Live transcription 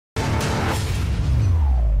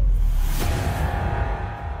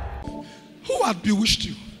had bewitched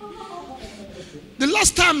you? The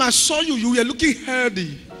last time I saw you, you were looking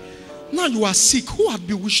healthy. Now you are sick. Who had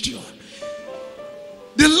bewitched you?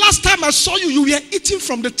 The last time I saw you, you were eating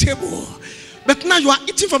from the table. But now you are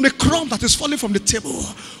eating from the crumb that is falling from the table.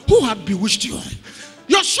 Who had bewitched you?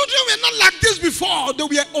 Your children were not like this before. They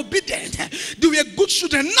were obedient. They were good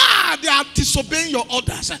children. Now they are disobeying your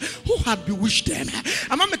orders. Who had bewitched them?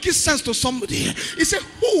 Am I making sense to somebody? He said,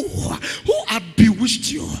 who had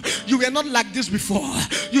bewitched you? You were not like this before.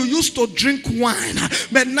 You used to drink wine,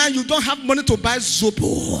 but now you don't have money to buy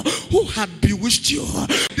zobo. Who had bewitched you?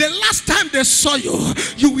 The last time they saw you,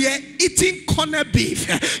 you were eating corned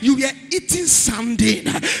beef. You were eating sardine.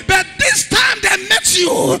 But this time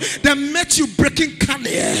they met you breaking candy.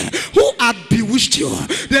 Who had bewitched you?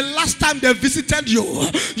 The last time they visited you,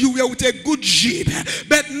 you were with a good jeep.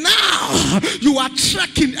 But now you are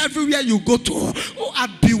trekking everywhere you go to. Who had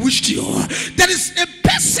bewitched you? There is a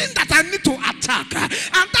person that I need to attack,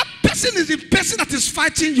 and that person is the person that is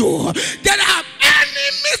fighting you. There are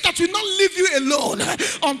enemies that will not leave you alone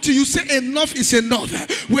until you say enough is enough.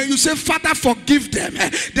 When you say, Father, forgive them,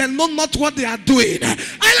 they know not what they are doing.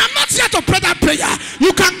 I am not here to pray that prayer.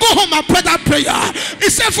 You can go home and pray that prayer. He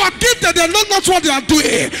said, forgive them, they know not what they are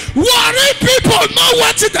doing. Worry people know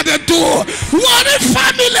what it that they do. Worry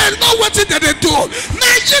family know what it that they do.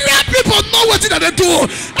 Nigerian people know what it that they do.